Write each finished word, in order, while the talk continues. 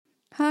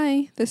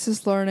Hi, this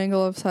is Lauren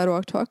Engel of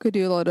Sidewalk Talk. I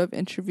do a lot of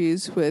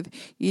interviews with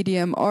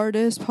EDM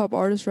artists, pop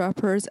artists,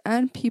 rappers,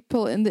 and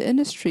people in the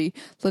industry,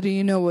 letting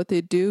you know what they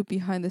do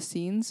behind the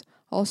scenes.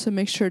 Also,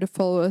 make sure to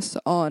follow us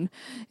on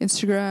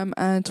Instagram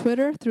and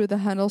Twitter through the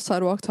handle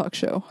Sidewalk Talk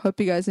Show. Hope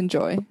you guys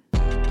enjoy.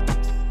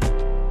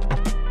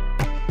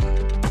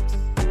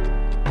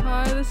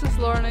 Hi, this is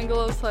Lauren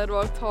Engel of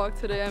Sidewalk Talk.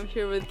 Today I'm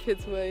here with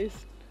Kids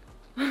Waste.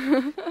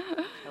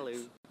 Hello.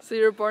 So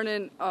you're born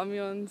in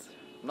Amiens?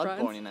 Not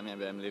France? born in Amiens,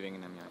 but I'm living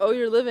in Amiens. Oh,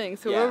 you're living.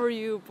 So Yeah. where were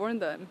you born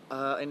then?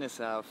 In the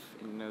south,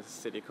 in a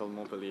city called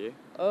Montpellier.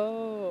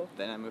 Oh.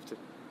 Then I moved to,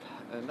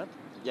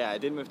 I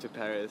did move to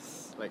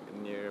Paris, like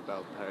near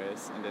about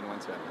Paris, and then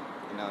went to Amiens.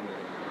 And now I'm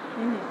living.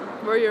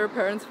 Mm-hmm. Where are your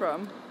parents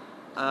from?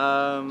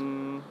 I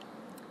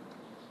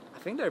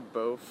think they're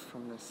both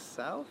from the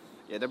south.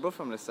 Yeah, they're both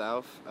from the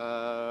south.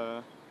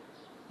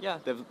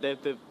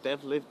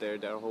 They've lived there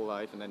their whole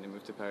life, and then they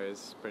moved to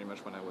Paris pretty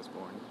much when I was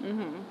born.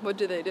 Mm-hmm. What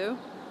do they do?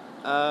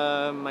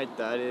 My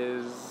dad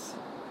is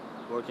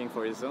working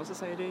for his own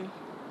society,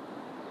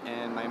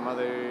 and my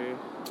mother,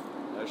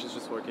 she's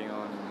just working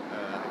on,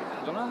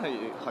 I don't know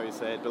how you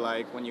say it, but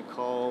like when you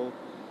call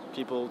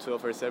people to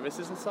offer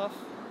services and stuff.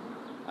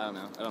 I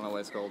don't know what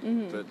it's called,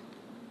 but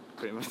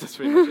pretty much that's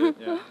pretty much it,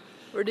 yeah.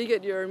 Where do you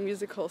get your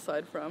musical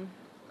side from?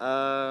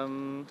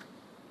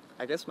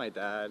 I guess my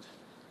dad,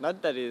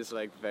 not that he's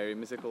like very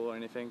musical or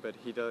anything, but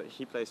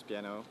he plays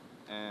piano,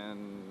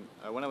 and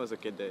when I was a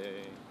kid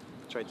they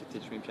tried to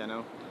teach me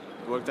piano.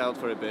 It worked out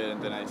for a bit,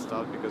 and then I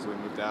stopped because we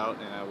moved out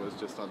and I was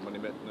just not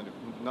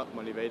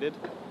motivated.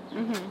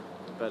 Mm-hmm.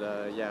 But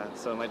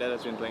so my dad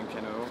has been playing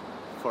piano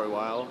for a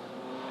while,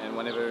 and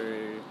whenever,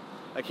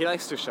 like, he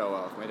likes to show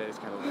off. My dad is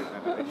kind of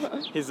like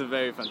that. He's a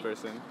very fun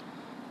person.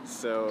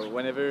 So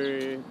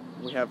whenever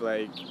we have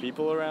like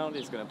people around,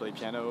 he's gonna play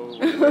piano.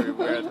 Whenever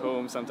we're at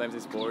home, sometimes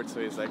he's bored, so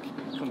he's like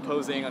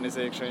composing on his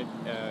electronic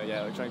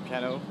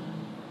piano,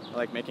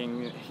 like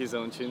making his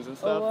own tunes and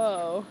stuff. Oh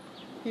wow.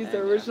 He's the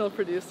original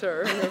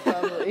producer in your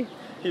family.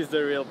 He's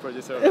the real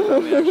producer of the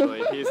family,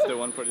 actually. He's the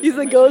one producing. He's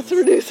a ghost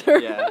producer.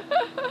 Yeah.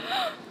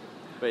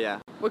 But yeah.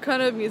 What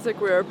kind of music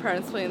were your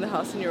parents playing in the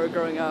house when you were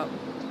growing up?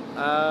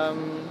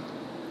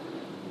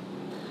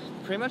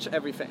 Pretty much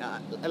everything.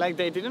 Like,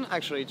 they didn't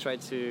actually try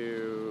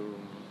to...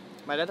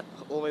 My dad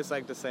always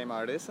liked the same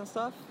artists and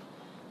stuff,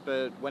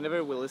 but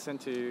whenever we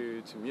listened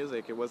to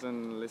music, it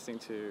wasn't listening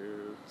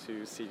to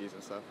CDs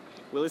and stuff.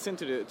 We listened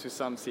to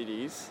some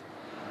CDs,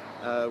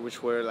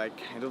 which were like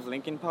kind of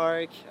Linkin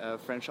Park, a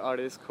French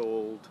artist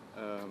called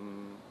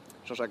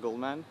Jean-Jacques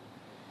Goldman,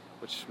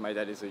 which my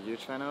dad is a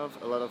huge fan of,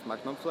 a lot of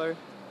Mark Knopfler.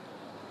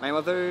 My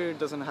mother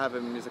doesn't have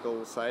a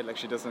musical side, like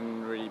she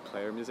doesn't really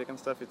play her music and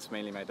stuff, it's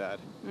mainly my dad.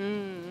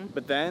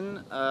 But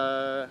then,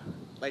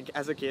 like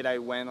as a kid, I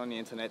went on the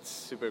internet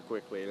super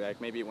quickly,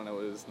 like maybe when I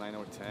was 9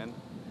 or 10.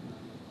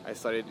 I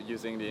started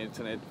using the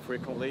internet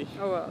frequently.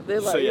 Oh wow, they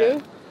let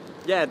you?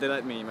 Yeah, they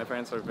let me. My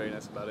parents were very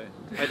nice about it.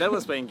 My dad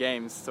was playing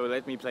games, so he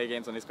let me play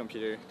games on his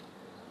computer.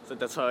 So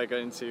that's how I got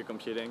into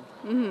computing.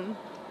 Mm-hmm.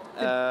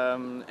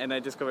 And I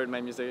discovered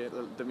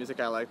the music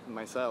I liked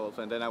myself,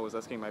 and then I was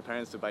asking my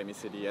parents to buy me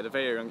CD at a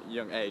very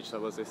young age. So I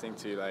was listening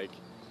to like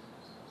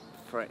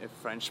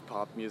French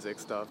pop music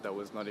stuff that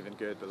was not even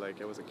good, but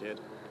like I was a kid.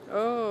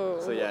 Oh.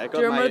 So yeah, I got Do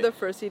you remember the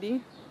first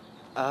CD?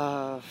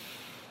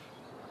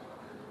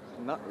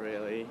 Not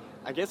really.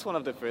 I guess one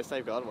of the first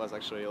I got was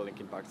actually a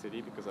Linkin Park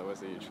CD because I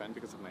was a huge fan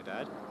because of my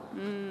dad.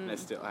 And I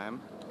still am.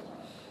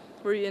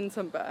 Were you in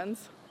some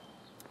bands?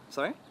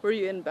 Sorry? Were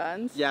you in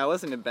bands? Yeah, I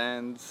was in a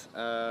band.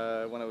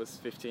 When I was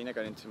 15, I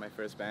got into my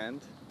first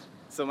band.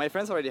 So my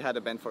friends already had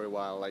a band for a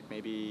while, like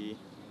maybe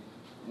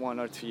 1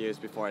 or 2 years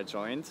before I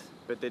joined,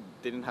 but they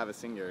didn't have a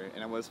singer.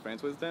 And I was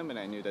friends with them, and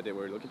I knew that they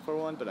were looking for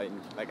one, but I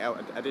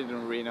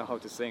didn't really know how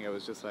to sing. I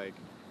was just like,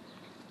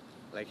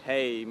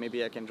 hey,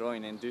 maybe I can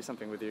join and do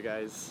something with you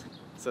guys.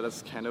 So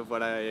that's kind of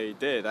what I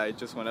did. I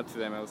just went up to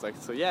them. I was like,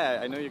 so yeah,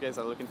 I know you guys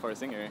are looking for a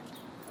singer.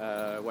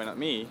 Why not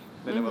me?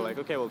 Then they were like,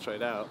 okay, we'll try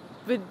it out.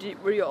 But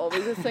were you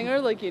always a singer?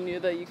 Like you knew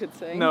that you could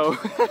sing? No.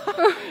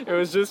 It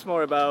was just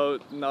more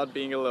about not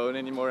being alone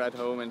anymore at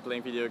home and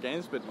playing video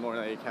games, but more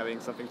like having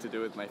something to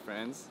do with my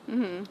friends.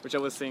 Which I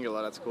was singing a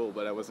lot at school,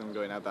 but I wasn't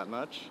going out that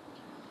much.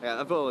 Yeah,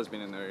 I've always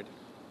been a nerd.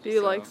 Do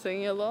you like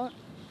singing a lot?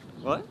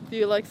 What? Do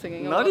you like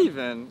singing a lot? Not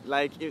even.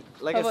 Like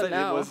I said,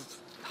 now? it was...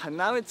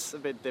 Now it's a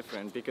bit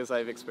different because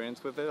I've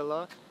experienced with it a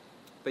lot.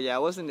 But yeah, I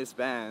was in this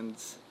band,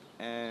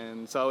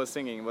 and so I was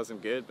singing. It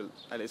wasn't good, but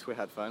at least we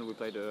had fun. We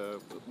played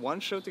one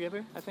show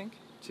together, I think,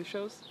 2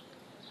 shows,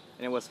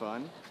 and it was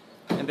fun.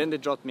 And then they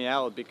dropped me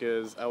out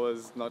because I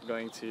was not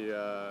going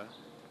to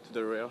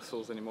the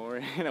rehearsals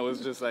anymore, and I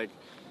was just like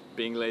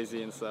being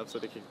lazy and stuff, so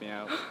they kicked me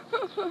out.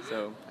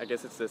 So I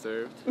guess it's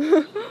deserved.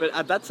 But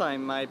at that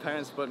time, my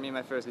parents bought me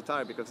my first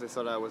guitar because they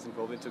saw that I was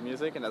involved into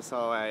music, and that's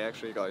how I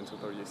actually got into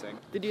producing.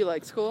 Did you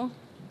like school?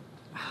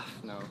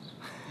 No.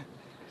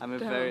 I'm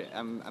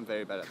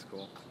very bad at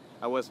school.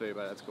 I was very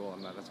bad at school.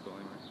 I'm not at school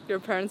anymore. Your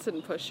parents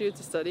didn't push you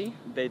to study?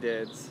 They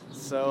did.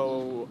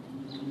 So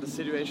the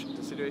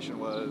situation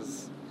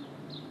was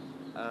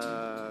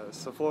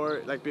so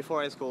for like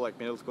before high school, like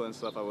middle school and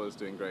stuff, I was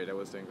doing great. I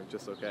was doing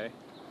just okay.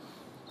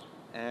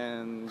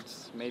 And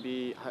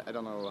maybe I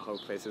don't know how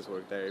places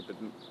work there, but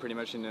pretty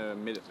much in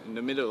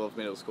the middle of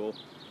middle school,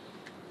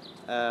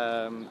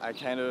 I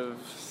kind of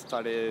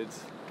started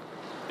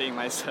being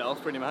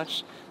myself pretty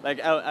much. Like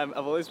I've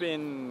always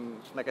been,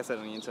 like I said,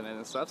 on the internet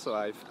and stuff. So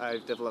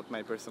I've developed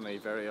my personality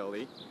very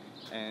early,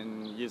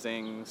 and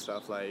using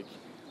stuff like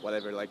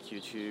whatever, like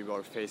YouTube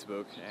or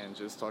Facebook, and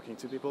just talking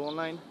to people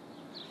online.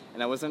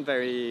 And I wasn't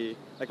very,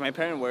 like, my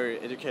parents were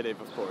educative,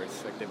 of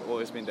course, like they've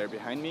always been there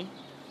behind me.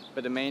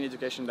 But the main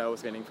education that I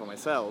was getting for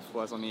myself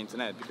was on the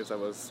internet, because I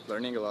was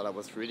learning a lot, I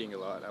was reading a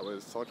lot, I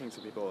was talking to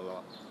people a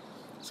lot.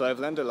 So I've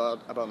learned a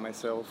lot about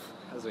myself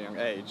as a young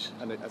age,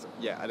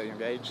 at a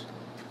young age.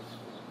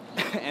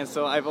 And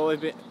so I've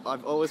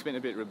always been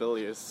a bit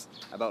rebellious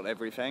about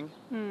everything.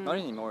 Not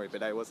anymore,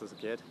 but I was as a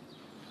kid.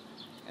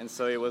 And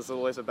so it was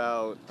always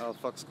about, oh,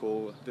 fuck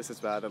school, this is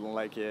bad, I don't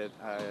like it,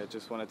 I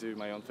just want to do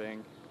my own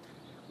thing.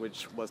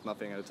 Which was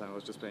nothing at the time, I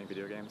was just playing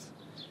video games.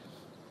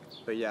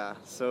 But yeah,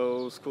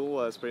 so school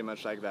was pretty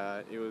much like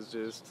that. It was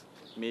just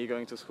me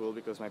going to school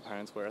because my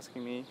parents were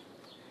asking me.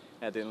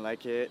 I didn't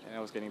like it, and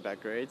I was getting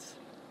bad grades.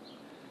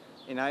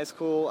 In high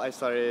school, I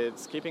started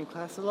skipping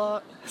class a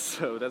lot,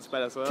 so that's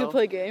bad as well. To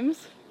play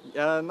games?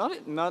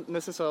 Not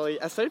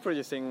necessarily. I started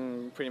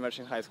producing pretty much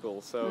in high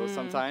school, so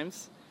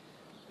sometimes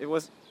it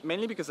was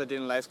mainly because I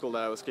didn't like school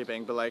that I was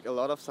skipping, but like a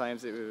lot of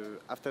times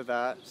after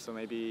that, so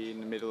maybe in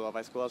the middle of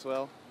high school as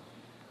well,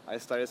 I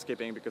started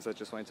skipping because I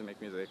just wanted to make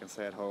music and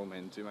stay at home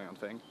and do my own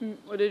thing.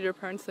 What did your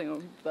parents think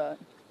of that?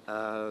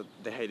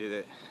 They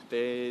hated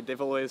it.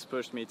 They've always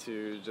pushed me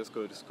to just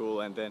go to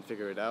school and then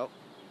figure it out.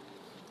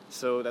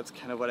 So that's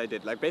kind of what I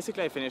did. Like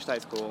basically I finished high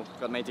school,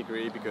 got my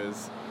degree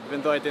because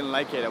even though I didn't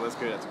like it, I was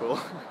good at school.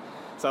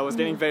 So I was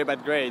getting very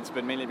bad grades,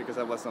 but mainly because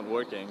I was not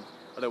working.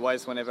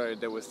 Otherwise, whenever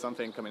there was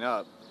something coming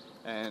up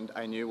and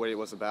I knew what it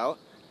was about,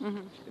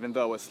 even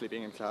though I was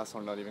sleeping in class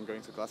or not even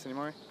going to class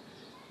anymore,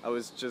 I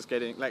was just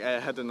getting, like, I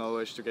had the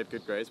knowledge to get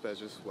good grades, but I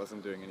just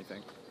wasn't doing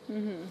anything.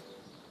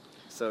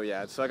 So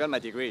yeah, so I got my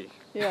degree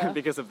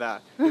because of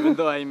that. Even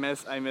though I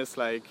missed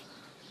like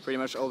pretty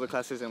much all the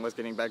classes and was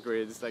getting bad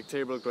grades, like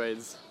terrible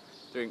grades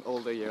during all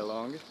the year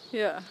long.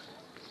 Yeah.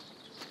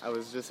 I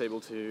was just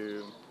able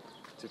to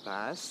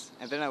pass.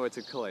 And then I went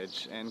to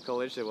college, and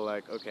college they were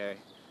like, okay,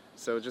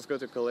 so just go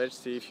to college,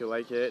 see if you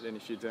like it, and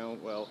if you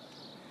don't, well,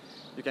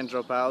 you can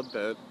drop out,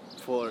 but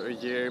for a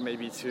year,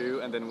 maybe two,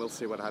 and then we'll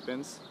see what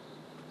happens.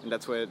 And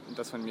that's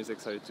when music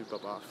started to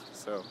pop off.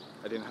 So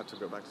I didn't have to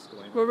go back to school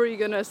anymore. What were you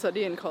gonna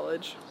study in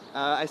college?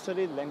 I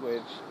studied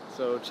language,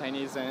 so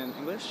Chinese and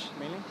English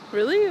mainly.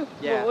 Really?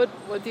 Yeah. Well,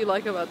 what do you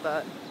like about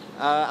that?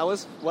 I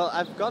was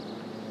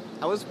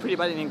pretty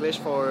bad in English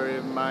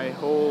for my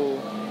whole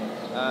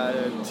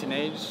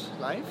teenage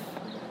life.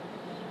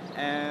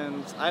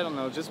 And I don't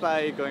know, just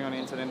by going on the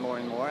internet more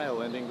and more, I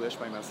learned English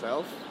by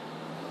myself.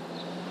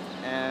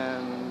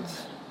 And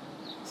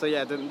so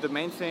yeah, the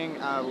main thing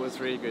I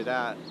was really good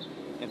at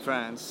in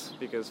France,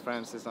 because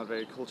France is not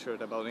very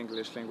cultured about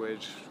English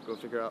language, go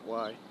figure out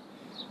why.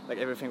 Like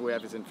everything we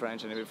have is in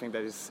French, and everything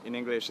that is in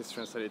English is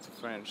translated to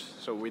French.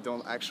 So we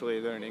don't actually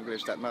learn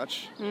English that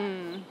much,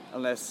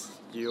 unless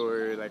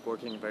you're like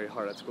working very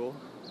hard at school,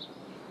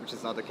 which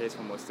is not the case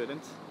for most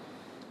students.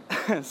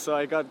 So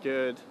I got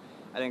good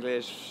at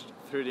English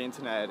through the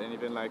internet and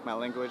even like my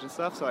language and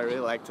stuff, so I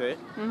really liked it.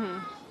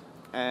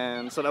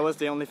 And so that was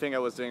the only thing I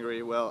was doing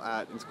really well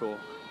at in school.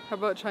 How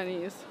about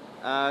Chinese?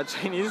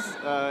 Chinese,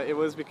 it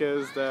was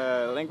because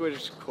the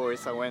language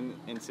course I went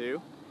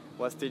into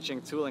was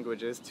teaching two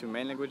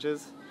main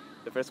languages.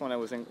 The first one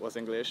was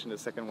English, and the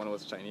second one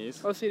was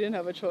Chinese. Oh, so you didn't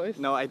have a choice?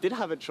 No, I did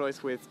have a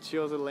choice with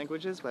two other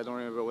languages, but I don't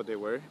remember what they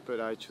were. But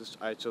I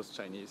chose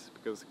Chinese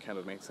because it kind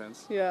of makes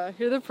sense. Yeah,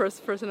 you're the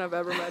first person I've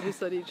ever met who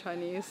studied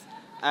Chinese.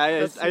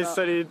 I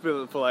studied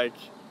for like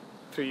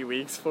 3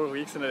 weeks, 4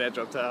 weeks, and then I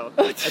dropped out.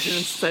 I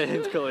didn't stay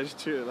in college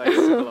too, like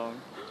super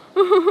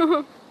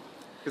long.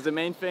 Because the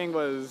main thing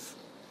was,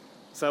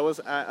 so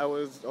I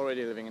was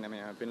already living in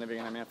Amiens. I've been living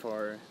in Amiens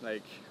for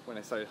like when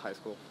I started high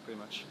school, pretty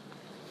much.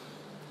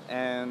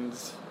 And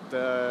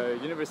the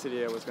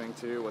university I was going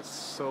to was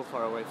so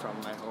far away from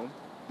my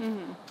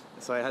home.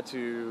 So I had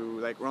to,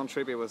 like, round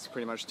trip, it was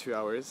pretty much 2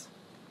 hours.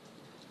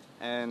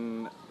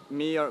 And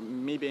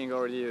me being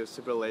already a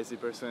super lazy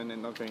person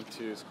and not going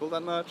to school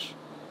that much,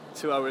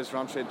 2 hours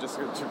round trip just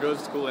to go to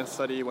school and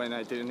study when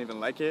I didn't even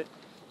like it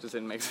just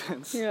didn't make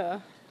sense. Yeah.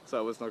 So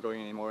I was not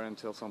going anymore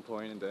until some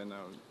point, and then I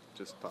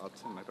just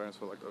stopped, and my parents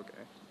were like,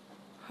 okay.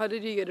 How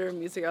did you get your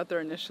music out there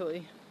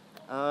initially?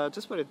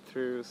 Just put it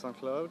through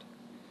SoundCloud.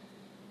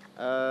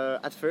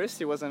 At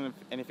first, it wasn't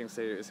anything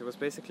serious. It was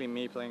basically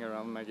me playing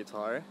around with my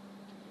guitar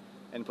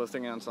and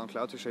posting it on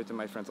SoundCloud to show it to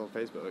my friends on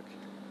Facebook.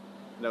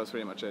 And that was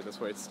pretty much it. That's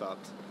where it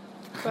stopped.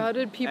 But how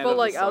did people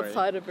like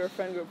outside of your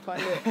friend group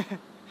find it?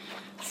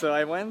 So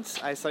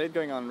I started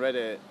going on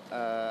Reddit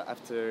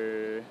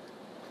after,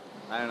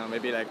 I don't know,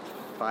 maybe like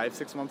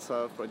 5-6 months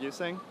of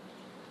producing.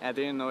 And I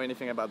didn't know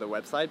anything about the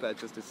website, but I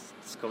just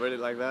discovered it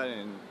like that.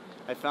 And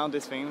I found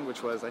this thing,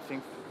 which was, I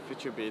think,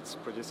 Future Beats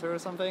producer or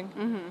something,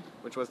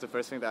 which was the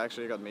first thing that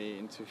actually got me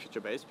into Future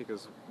Bass,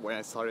 because when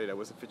I started I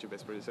was a Future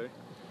Bass producer,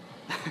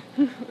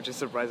 which is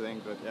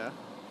surprising, but yeah.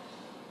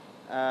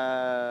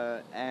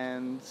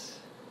 And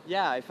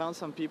yeah, I found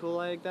some people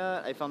like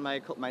that. I found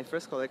my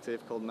first collective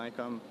called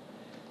Nicom,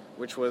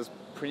 which was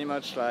pretty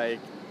much like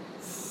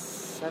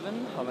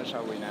 7. How much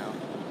are we now?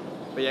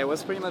 But yeah, it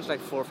was pretty much like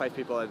 4 or 5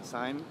 people at the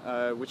time,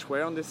 which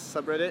were on this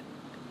subreddit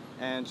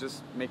and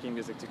just making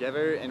music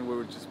together. And we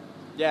were just,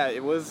 yeah,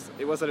 it was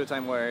at a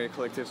time where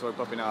collectives were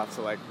popping off,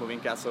 so like Moving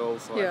Castle,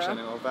 Selection,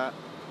 and all of that.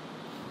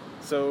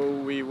 So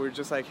we were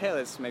just like, hey,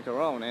 let's make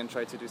our own and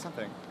try to do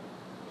something.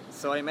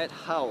 So I met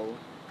Howl,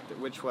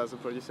 which was a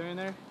producer in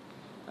there,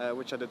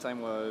 which at the time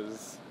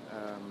was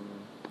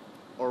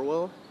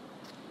Orwell.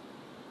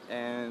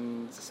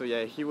 And so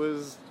yeah, he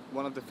was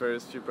one of the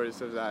first few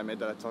producers that I met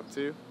that I talked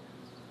to.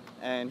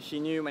 And he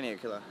knew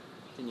Maniacula,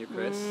 he knew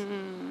Chris.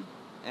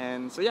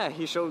 And so yeah,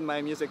 he showed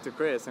my music to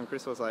Chris, and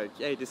Chris was like,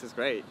 hey, this is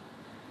great.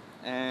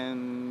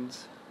 And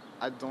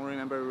I don't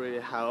remember really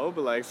how,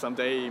 but like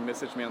someday he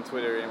messaged me on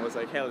Twitter and was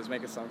like, hey, let's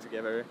make a song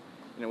together.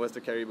 And it was the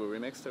Caribou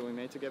remix that we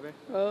made together.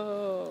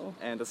 Oh.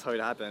 And that's how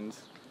it happened.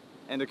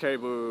 And the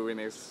Caribou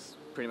remix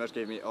pretty much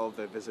gave me all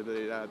the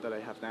visibility that I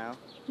have now.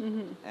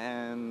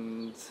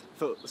 And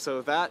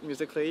so that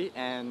musically,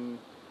 and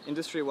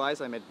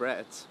industry-wise, I met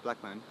Brett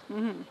Blackman,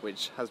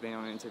 which has been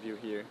on an interview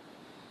here.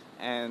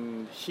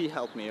 And he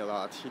helped me a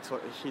lot. He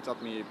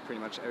taught me pretty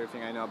much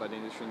everything I know about the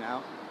industry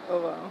now.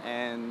 Oh, wow.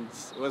 And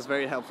it was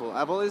very helpful.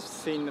 I've always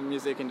seen the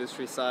music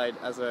industry side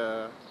as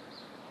a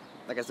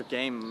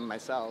game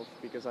myself,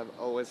 because I've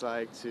always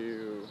liked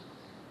to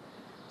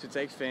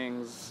take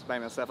things by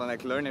myself and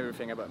like learn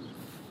everything about.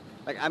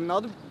 Like, I'm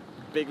not a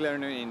big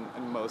learner in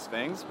most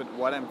things, but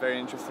what I'm very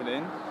interested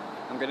in,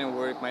 I'm gonna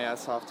work my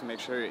ass off to make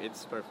sure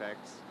it's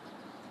perfect.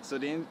 So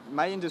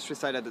my industry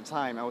side at the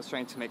time, I was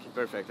trying to make it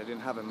perfect. I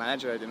didn't have a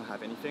manager, I didn't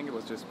have anything, it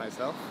was just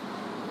myself.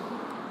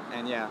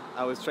 And yeah,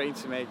 I was trying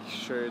to make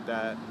sure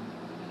that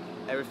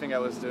everything I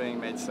was doing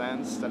made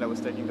sense, that I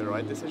was taking the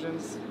right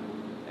decisions,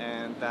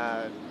 and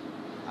that,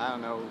 I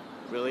don't know,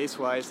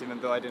 release-wise, even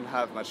though I didn't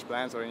have much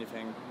plans or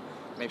anything,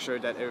 make sure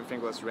that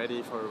everything was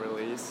ready for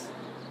release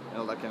and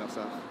all that kind of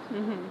stuff.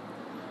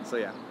 So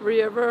yeah. Were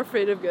you ever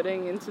afraid of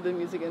getting into the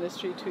music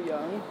industry too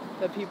young?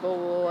 That people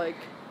will like,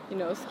 you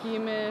know,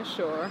 schemish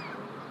or...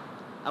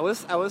 I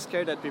was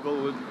scared that people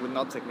would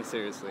not take me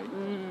seriously.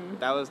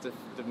 That was the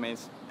main...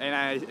 And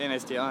I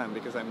still am,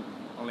 because I'm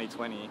only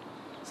 20.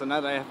 So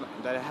now that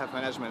I have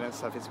management and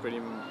stuff, it's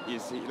pretty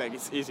easy, like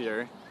it's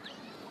easier.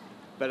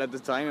 But at the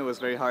time it was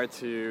very hard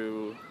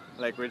to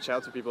like reach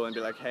out to people and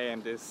be like, hey,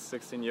 I'm this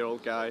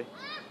 16-year-old guy,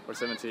 or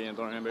 17, I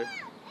don't remember,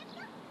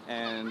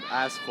 and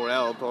ask for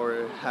help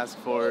or ask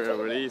for a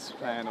release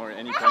plan or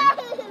anything.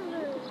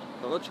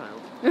 Hello,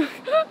 child.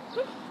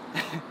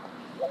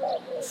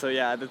 So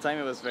yeah, at the time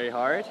it was very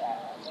hard,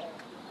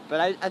 but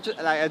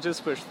I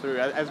just pushed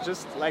through. I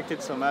just liked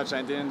it so much,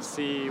 I didn't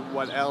see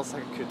what else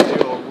I could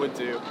do or would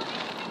do.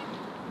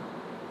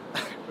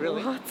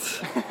 Really? What?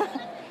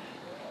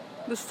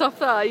 The stuff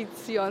that I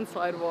see on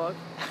Sidewalk.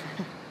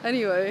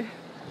 Anyway.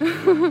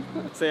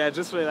 So yeah, I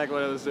just really like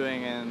what I was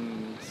doing,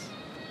 and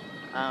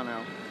I don't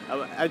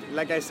know.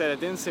 Like I said, I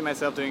didn't see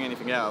myself doing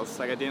anything else.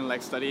 Like, I didn't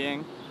like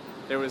studying.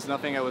 There was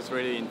nothing I was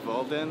really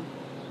involved in.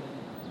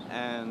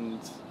 And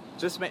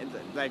just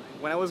like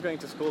when I was going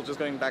to school, just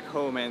going back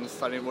home and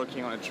starting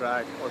working on a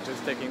track, or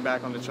just taking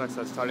back on the tracks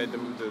that started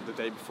the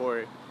day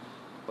before,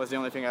 was the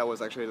only thing I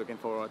was actually looking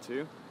forward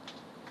to.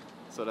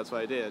 So that's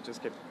what I did. I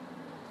just kept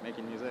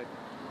making music.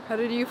 How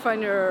did you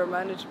find your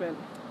management?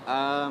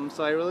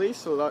 So I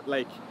released a lot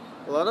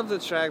of the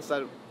tracks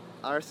that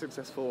were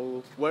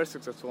successful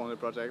on the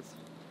project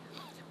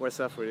were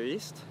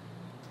self-released,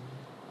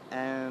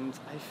 and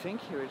I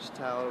think he reached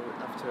out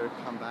after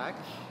Comeback.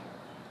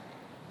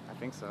 I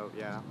think so,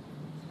 yeah.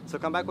 So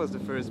Comeback was the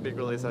first big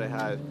release that I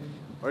had.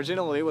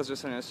 Originally it was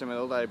just an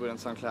instrumental that I put on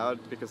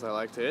SoundCloud because I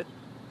liked it.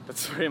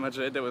 That's pretty much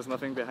it. There was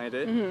nothing behind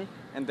it.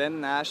 And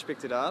then Nash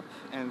picked it up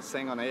and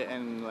sang on it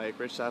and like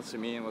reached out to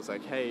me and was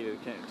like, hey,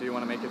 do you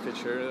want to make a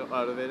feature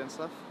out of it and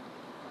stuff?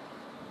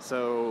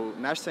 So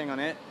Nash sang on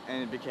it,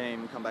 and it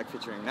became Comeback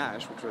featuring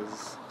Nash, which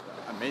was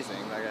amazing.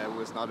 Like, I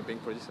was not a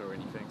big producer or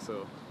anything,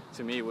 so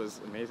to me it was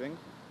amazing.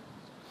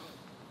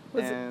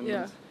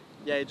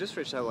 Yeah, it just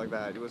reached out like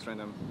that. It was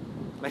random.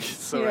 Like,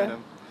 it's so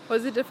random.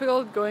 Was it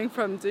difficult going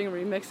from doing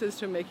remixes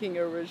to making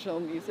original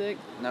music?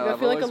 No, like, I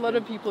feel like a lot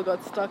of people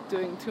got stuck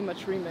doing too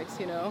much remix,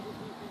 you know?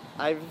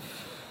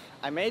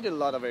 I made a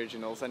lot of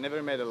originals. I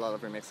never made a lot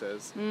of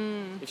remixes.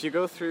 If you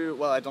go through,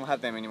 well, I don't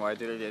have them anymore. I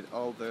deleted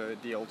all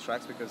the old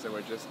tracks because they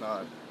were just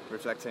not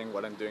reflecting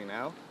what I'm doing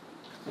now.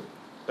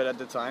 But at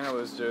the time, I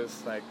was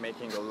just like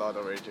making a lot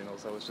of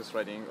originals. I was just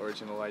writing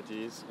original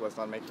ideas. Was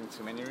not making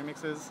too many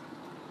remixes.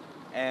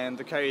 And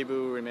the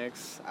Caribou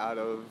remix, out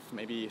of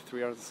maybe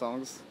 3 of the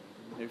songs,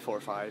 maybe 4 or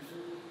 5.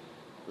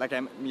 Like,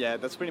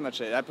 that's pretty much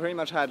it. I pretty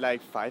much had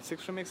like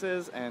 5-6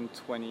 remixes and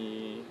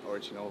 20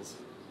 originals.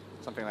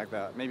 Something like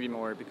that, maybe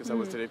more, because I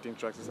was deleting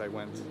tracks as I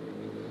went.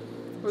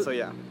 Was- So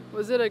yeah.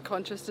 Was it a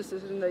conscious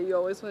decision that you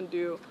always want to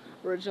do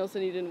originals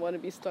and you didn't want to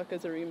be stuck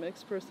as a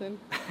remix person?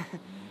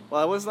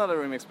 Well, I was not a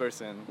remix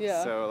person.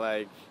 Yeah. So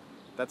like,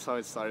 that's how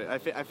it started.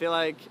 I feel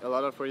like a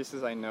lot of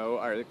producers I know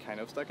are kind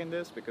of stuck in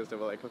this because they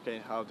were like, okay,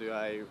 how do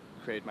I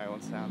create my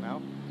own sound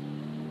now?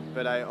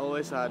 But I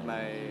always had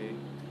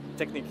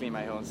technically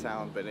my own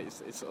sound, but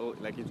it's all,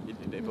 like it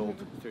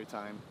evolved through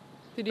time.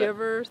 Did you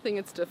ever think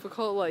it's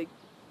difficult, like,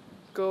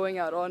 going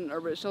out on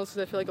originals?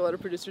 Because I feel like a lot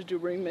of producers do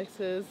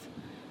remixes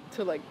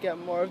to, like, get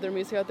more of their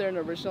music out there, and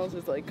originals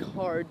is, like,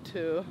 hard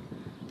to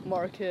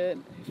market.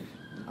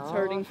 It's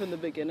hurting from the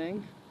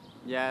beginning.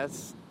 Yeah,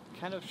 it's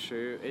kind of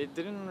true. It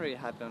didn't really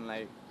happen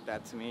like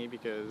that to me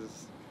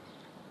because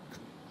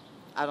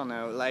I don't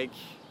know. Like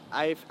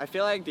I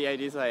feel like the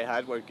ideas I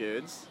had were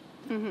good.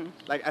 Mm-hmm.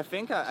 Like I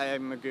think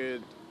I'm a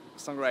good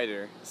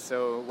songwriter.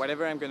 So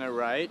whatever I'm gonna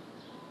write,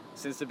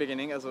 since the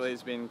beginning has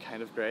always been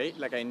kind of great.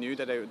 Like I knew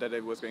that I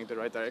was going the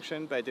right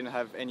direction, but I didn't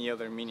have any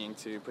other meaning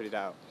to put it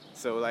out.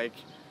 So like,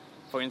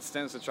 for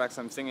instance, the tracks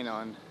I'm singing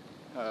on,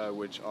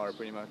 which are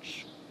pretty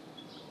much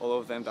all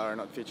of them that are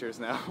not features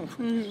now,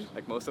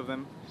 like most of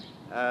them.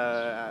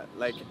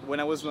 Like when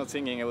I was not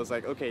singing, I was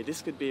like, okay,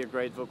 this could be a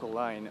great vocal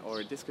line,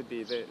 or this could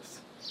be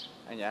this.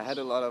 And yeah, I had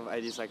a lot of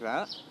ideas like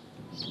that.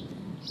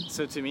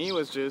 So to me, it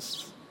was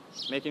just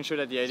making sure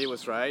that the idea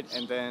was right,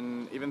 and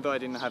then even though I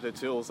didn't have the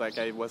tools, like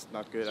I was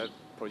not good at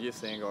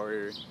producing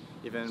or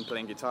even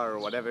playing guitar or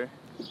whatever,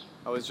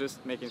 I was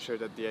just making sure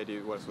that the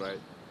idea was right,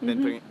 and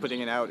then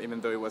putting it out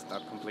even though it was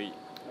not complete.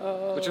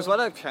 Which is what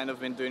I've kind of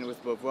been doing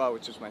with Beauvoir,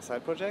 which is my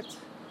side project.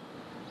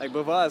 Like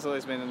Beauvoir has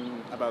always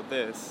been about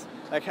this.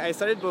 Like I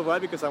started Beauvoir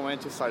because I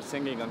wanted to start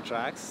singing on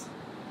tracks,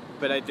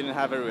 but I didn't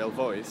have a real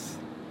voice.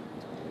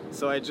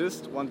 So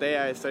one day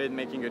I started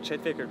making a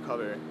Chet Faker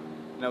cover,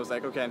 and I was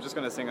like, okay, I'm just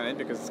gonna sing on it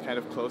because it's kind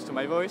of close to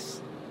my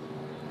voice.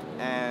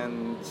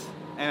 And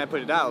I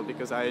put it out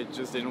because I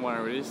just didn't want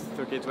to release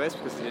through Kate West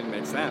because it didn't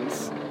make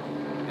sense.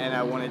 And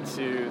I wanted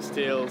to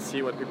still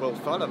see what people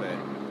thought of it.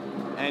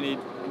 And it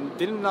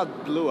did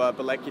not blow up,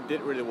 but like it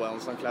did really well on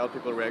SoundCloud.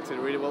 People reacted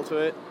really well to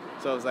it.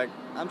 So I was like,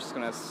 I'm just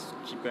gonna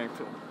keep going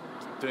through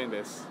doing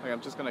this. Like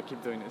I'm just gonna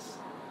keep doing this.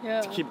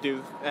 Yeah. To keep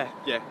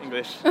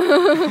English.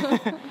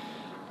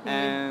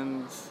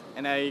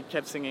 And I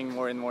kept singing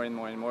more and more and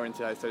more and more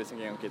until I started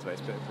singing on Kate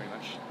West pretty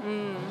much.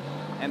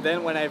 And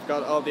then when I've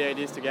got all the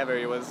ideas together,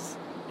 it was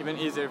even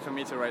easier for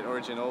me to write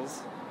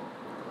originals.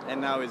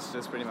 And now it's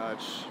just pretty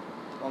much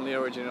only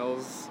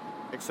originals,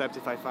 except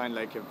if I find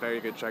like a very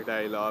good track that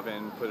I love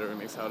and put a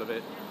remix out of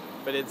it.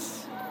 But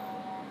it's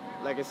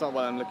not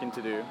what I'm looking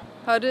to do.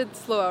 How did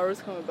Slow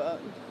Hours come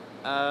about?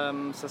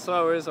 So Slow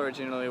Hours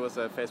originally was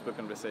a Facebook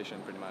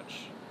conversation pretty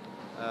much.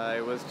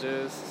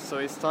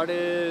 It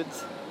started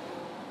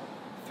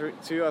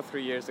 2 or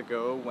 3 years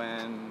ago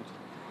when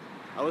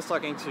I was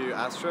talking to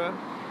Astra,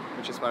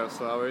 which is part of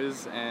Slow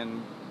Hours,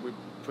 and we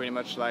pretty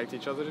much liked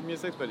each other's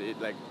music, but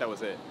that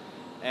was it.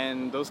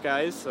 And those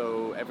guys,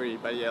 so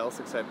everybody else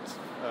except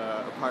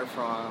apart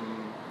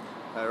from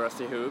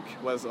Rusty Hook,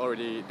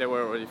 they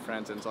were already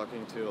friends and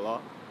talking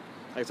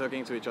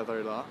to each other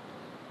a lot.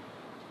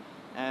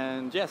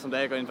 And yeah,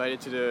 someday I got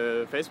invited to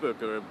the Facebook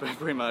group,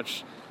 pretty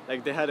much.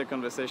 Like they had a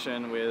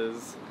conversation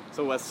with,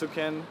 so it was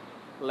Suken,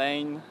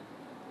 Lane,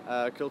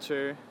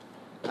 Culture,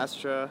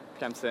 Astra,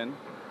 Kamsen,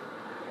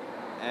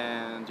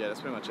 and yeah,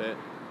 that's pretty much it.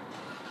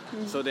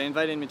 So they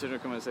invited me to the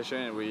conversation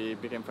and we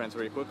became friends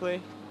very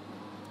quickly.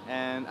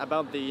 And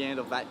about the end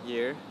of that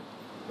year,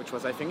 which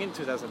was I think in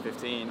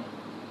 2015,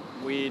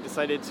 we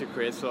decided to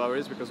create Slow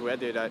Hours because we had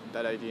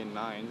that idea in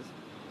mind.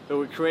 But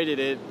we created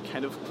it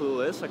kind of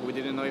clueless, like we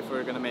didn't know if we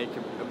were going to make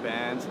a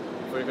band,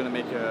 if we were going to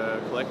make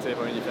a collective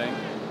or anything.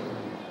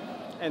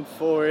 And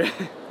for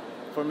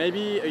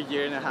maybe a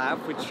year and a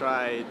half, we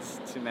tried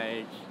to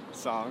make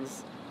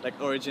songs, like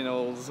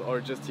originals or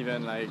just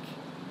even like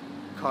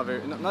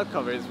not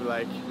covers, but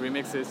like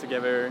remixes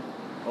together,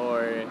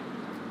 or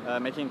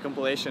making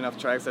compilation of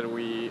tracks that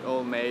we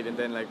all made and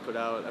then like put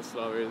out as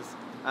Slow Hours.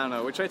 I don't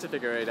know, we tried to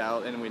figure it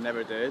out and we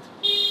never did.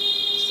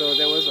 So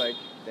there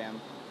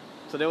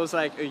was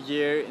like a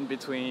year in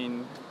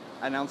between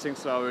announcing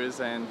Slow Hours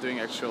and doing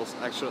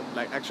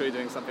actually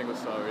doing something with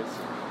Slow Hours.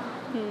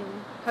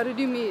 How did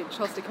you meet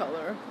Chelsea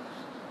Cutler?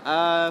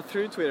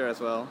 Through Twitter as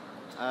well.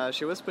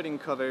 She was putting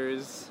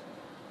covers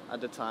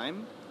at the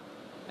time,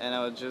 and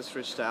I just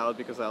reached out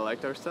because I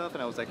liked her stuff,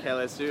 and I was like, hey,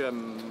 let's do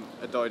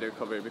a Doider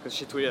cover, because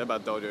she tweeted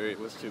about Doider. It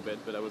was stupid,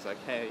 but I was like,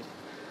 hey,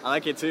 I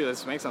like it too,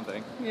 let's make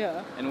something.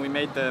 Yeah. And we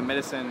made the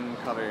Medicine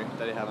cover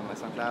that I have on my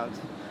SoundCloud,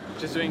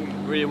 which is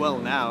doing really well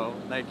now,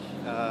 like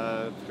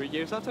 3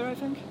 years after, I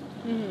think?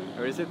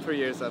 Or is it 3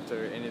 years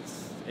after, and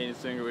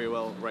it's doing really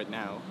well right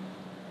now.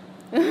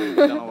 I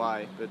don't know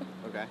why, but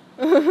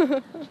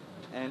okay.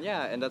 And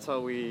yeah, and that's how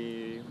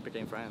we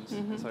became friends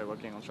and started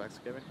working on tracks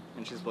together.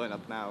 And she's blowing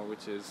up now,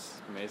 which is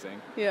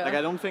amazing. Yeah. Like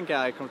I don't think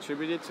I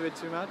contributed to it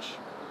too much,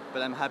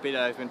 but I'm happy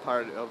that I've been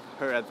part of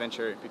her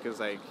adventure because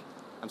like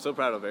I'm so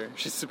proud of her.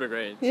 She's super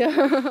great.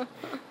 Yeah.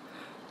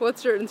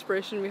 What's your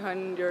inspiration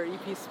behind your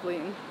EP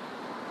Spleen?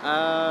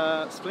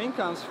 Spleen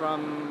comes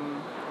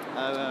from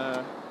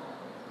a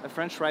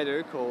French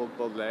writer called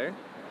Baudelaire,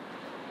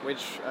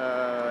 which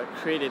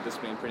created the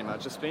spleen pretty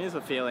much. The spleen is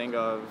a feeling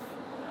of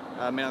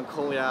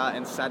melancholia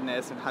and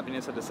sadness and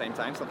happiness at the same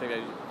time. Something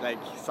that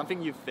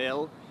something you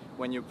feel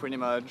when you pretty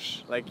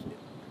much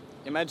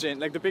imagine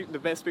the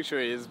best picture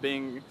is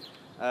being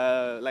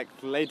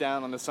lay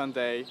down on a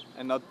Sunday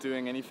and not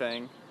doing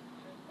anything,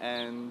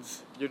 and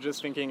you're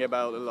just thinking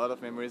about a lot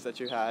of memories that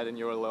you had, and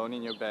you're alone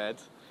in your bed.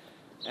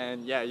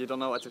 And yeah, you don't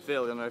know what to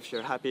feel. You don't know if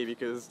you're happy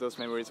because those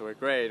memories were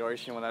great, or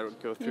if you want to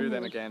go through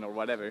them again, or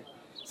whatever.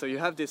 So you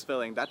have this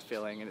feeling, that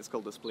feeling, and it's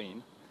called the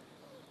spleen.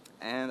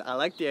 And I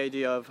like the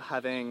idea of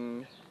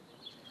having,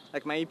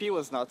 my EP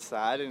was not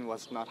sad and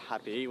was not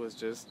happy. It was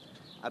just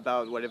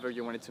about whatever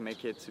you wanted to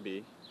make it to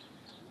be.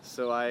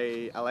 So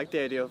I like the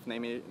idea of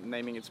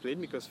naming it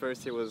Spleen because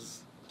first it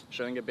was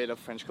showing a bit of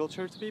French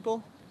culture to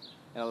people.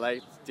 And I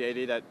liked the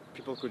idea that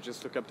people could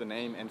just look up the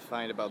name and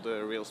find about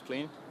the real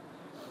spleen,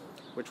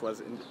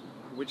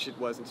 which it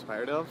was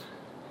inspired of.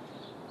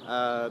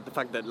 The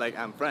fact that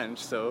I'm French,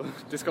 so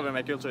discover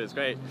my culture is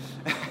great.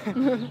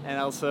 And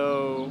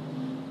also,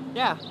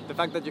 yeah, the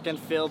fact that you can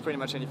feel pretty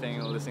much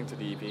anything listening to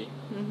the EP.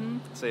 Mm-hmm.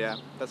 So yeah,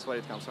 that's where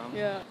it comes from.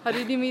 Yeah. How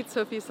did you meet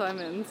Sophie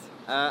Simons?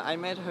 I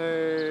met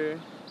her.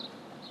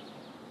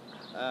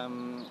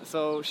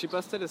 So she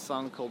posted a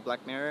song called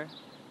Black Mirror,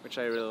 which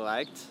I really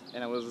liked,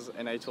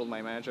 and I told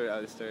my manager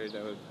Alistair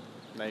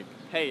that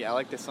hey, I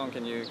like this song.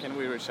 Can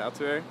we reach out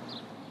to her?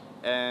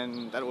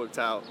 And that worked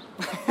out.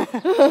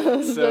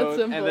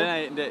 So and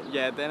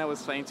then I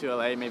was flying to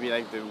LA maybe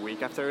the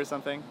week after or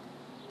something.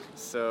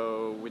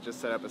 So we just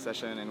set up a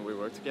session and we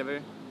worked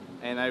together.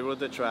 And I wrote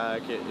the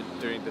track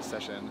during the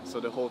session, so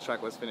the whole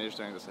track was finished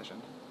during the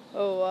session.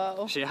 Oh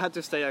wow! She had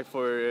to stay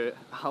for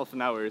half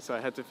an hour, so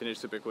I had to finish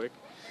super quick.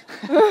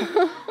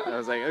 I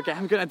was like, okay,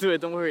 I'm gonna do it.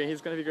 Don't worry,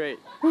 he's gonna be great.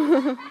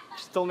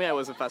 She told me I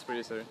was a fast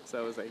producer, so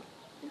I was like,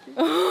 thank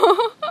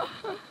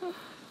you.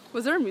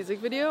 Was there a music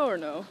video or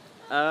no?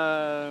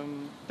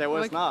 There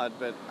was not,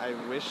 but I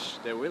wish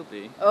there will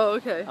be. Oh,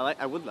 okay.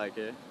 I would like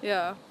it.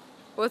 Yeah.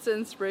 What's the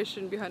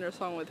inspiration behind her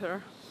song with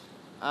her?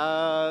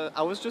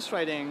 I was just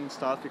writing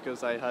stuff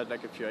because I had a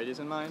few ideas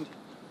in mind.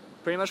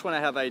 Pretty much when I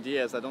have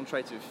ideas, I don't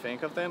try to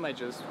think of them. I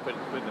just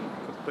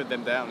put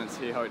them down and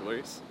see how it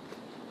works.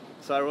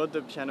 So I wrote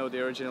the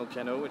original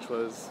piano, which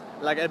was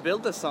I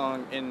built the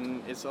song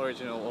in its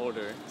original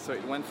order. So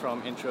it went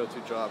from intro to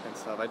drop and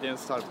stuff. I didn't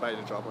start by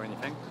the drop or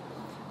anything.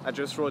 I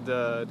just wrote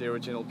the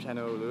original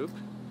piano loop,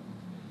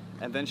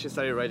 and then she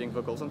started writing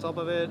vocals on top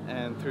of it,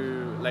 and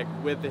through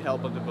with the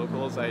help of the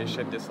vocals, I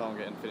shaped the song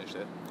and finished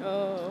it.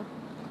 Oh.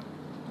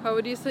 How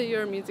would you say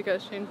your music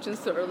has changed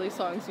since the early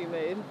songs you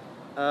made?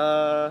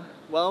 Well,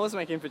 I was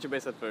making future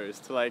bass at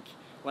first.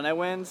 When I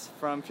went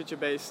from future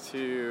bass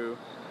to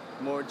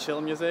more chill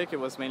music, it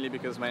was mainly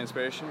because my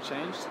inspiration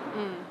changed.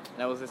 And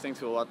I was listening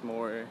to a lot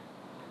more.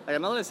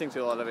 I'm not listening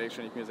to a lot of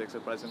electronic music,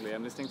 surprisingly.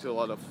 I'm listening to a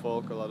lot of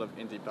folk, a lot of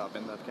indie pop,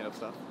 and that kind of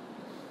stuff.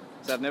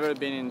 So I've never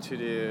been into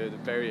the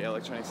very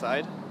electronic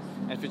side,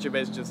 and future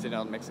bass just did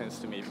not make sense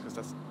to me because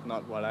that's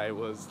not what I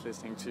was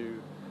listening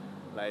to,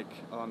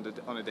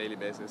 on a daily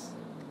basis.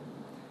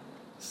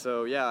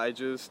 So yeah, I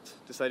just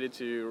decided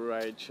to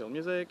write chill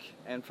music,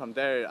 and from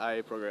there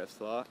I progressed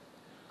a lot.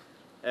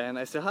 And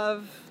I still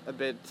have a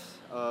bit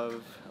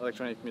of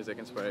electronic music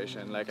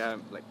inspiration.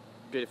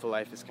 Beautiful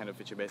Life is kind of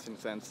future bass in a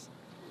sense.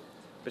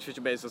 But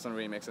future bass doesn't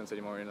really make sense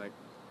anymore.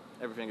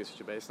 Everything is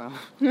future bass now.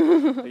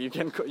 You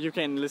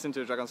can listen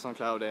to a track on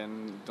SoundCloud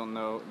and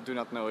do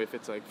not know if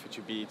it's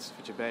future beats,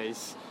 future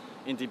bass,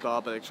 indie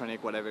pop,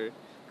 electronic, whatever,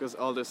 because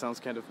all the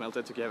sounds kind of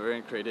melted together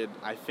and created,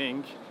 I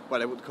think,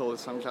 what I would call a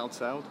SoundCloud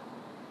sound.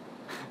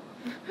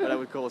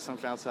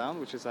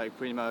 Which is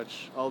pretty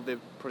much all the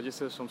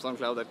producers from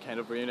SoundCloud that kind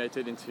of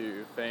reunited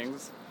into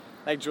things.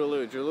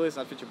 Julu is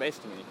not future bass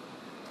to me,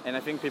 and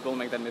I think people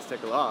make that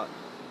mistake a lot.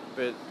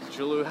 But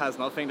Julu has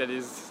nothing that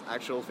is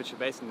actual future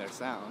bass in their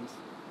sound.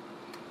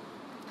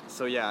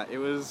 So yeah, it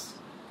was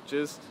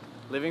just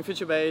living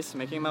future bass,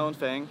 making my own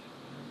thing,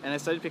 and I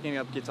started picking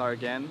up guitar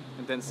again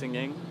and then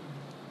singing.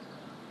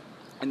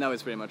 And now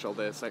it's pretty much all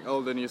this.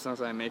 All the new songs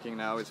that I'm making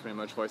now, it's pretty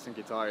much voice and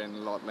guitar and a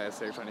lot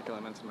less electronic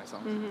elements in my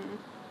songs. Mm-hmm.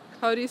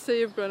 How do you say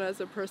you've grown as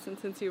a person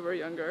since you were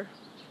younger?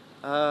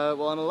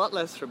 Well, I'm a lot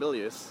less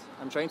rebellious.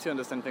 I'm trying to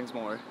understand things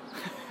more.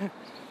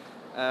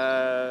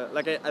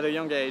 At a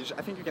young age,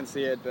 I think you can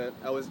see it, but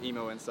I was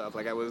emo and stuff.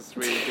 I was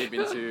really deep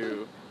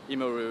into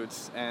emo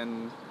roots,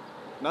 and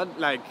not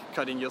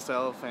cutting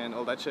yourself and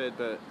all that shit,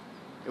 but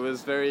it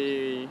was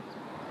very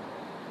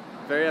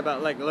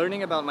about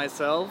learning about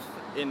myself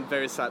in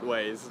very sad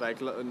ways,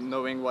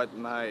 knowing what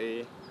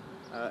my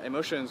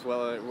emotions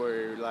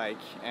were like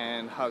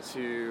and how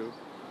to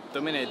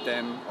dominate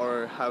them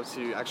or how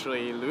to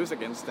actually lose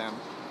against them.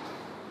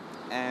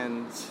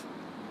 And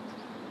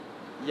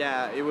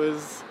yeah, it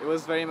was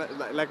very much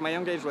my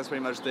young age was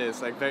pretty much this,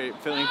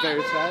 feeling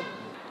very sad.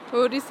 What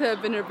would you say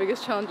have been your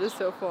biggest challenges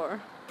so far?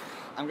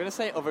 I'm gonna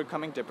say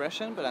overcoming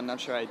depression, but I'm not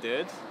sure I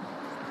did,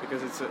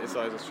 because it's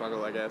always a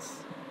struggle, I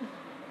guess.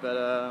 But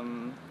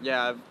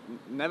yeah, I've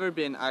never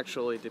been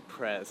actually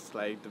depressed,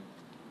 like the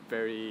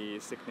very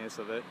sickness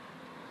of it.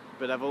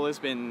 But I've always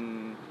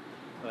been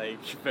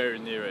like very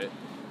near it.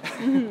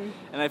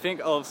 And I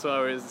think also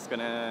ours is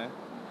gonna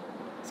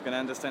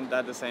understand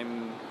that the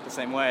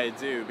same way I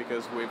do,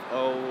 because we've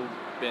all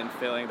been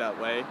feeling that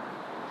way.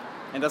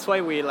 And that's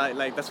why we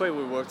that's why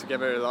we work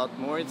together a lot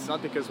more. It's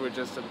not because we're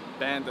just a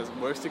band that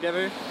works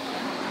together.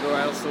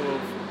 We're also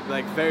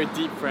like very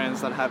deep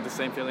friends that have the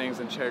same feelings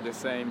and share the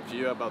same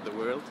view about the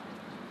world.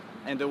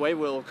 And the way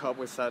we'll cope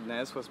with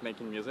sadness was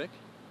making music.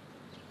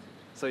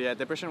 So yeah,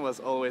 depression was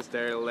always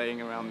there,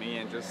 laying around me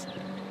and just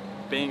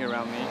being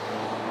around me.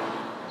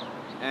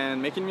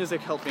 And making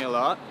music helped me a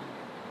lot,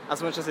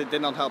 as much as it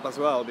did not help as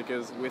well,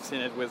 because we've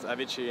seen it with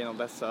Avicii and all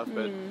that stuff.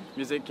 But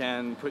music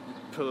can put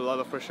a lot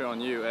of pressure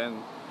on you and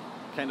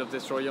kind of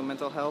destroy your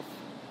mental health.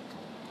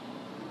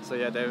 So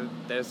yeah,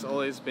 there's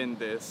always been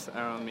this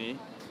around me.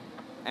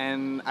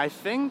 And I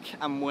think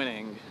I'm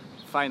winning,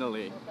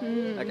 finally.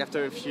 Like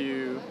after a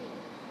few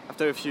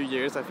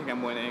years, I think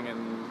I'm winning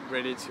and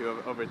ready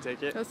to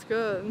overtake it. That's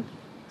good.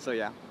 So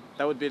yeah,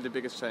 that would be the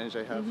biggest challenge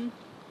I have.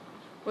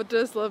 What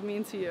does love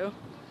mean to you?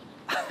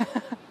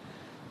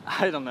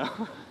 I don't know.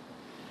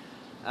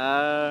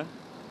 I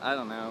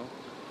don't know.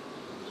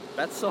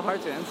 That's so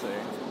hard to answer.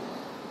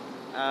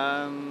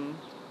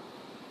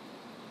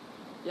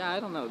 Yeah, I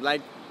don't know.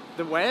 Like,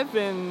 the way I've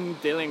been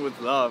dealing with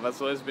love has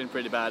always been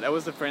pretty bad. I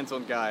was the friend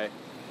zone guy.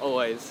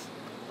 Always.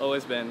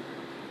 Always been.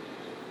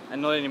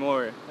 And not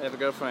anymore. I have a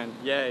girlfriend.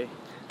 Yay.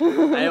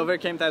 I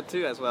overcame that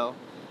too as well.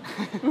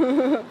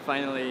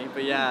 Finally.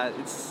 But yeah,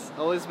 it's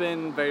always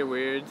been very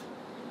weird.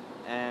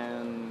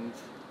 And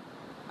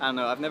I don't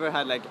know, I've never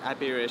had like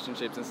happy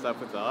relationships and stuff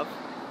with love.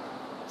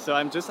 So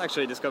I'm just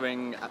actually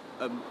discovering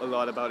a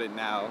lot about it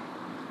now,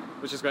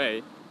 which is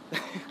great.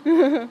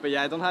 But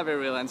yeah, I don't have a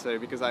real answer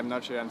because I'm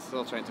not sure. I'm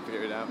still trying to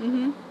figure it out.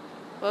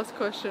 Last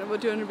question.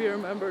 What do you want to be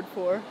remembered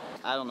for?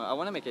 I don't know. I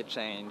want to make a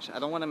change. I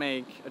don't want to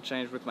make a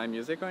change with my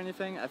music or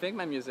anything. I think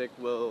my music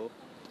will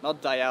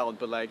not die out,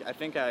 but like I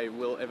think I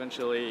will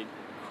eventually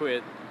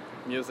quit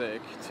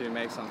music to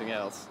make something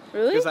else.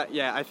 Really? Because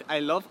I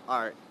love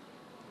art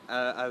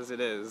as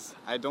it is.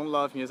 I don't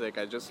love music.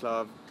 I just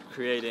love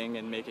creating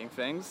and making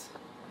things.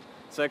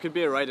 So I could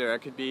be a writer. I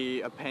could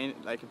be a painter.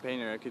 I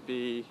could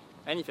be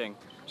anything.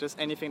 Just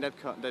anything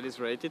that is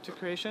related to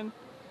creation.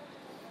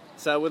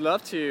 So I would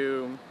love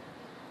to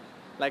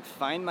like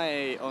find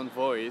my own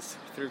voice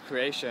through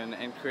creation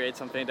and create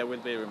something that will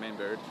be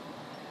remembered.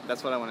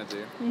 That's what I want to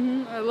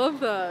do. I love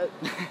that.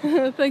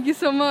 Thank you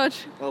so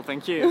much. Well,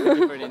 thank you. Thank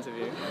you for the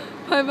interview.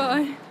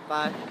 Bye-bye.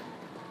 Bye.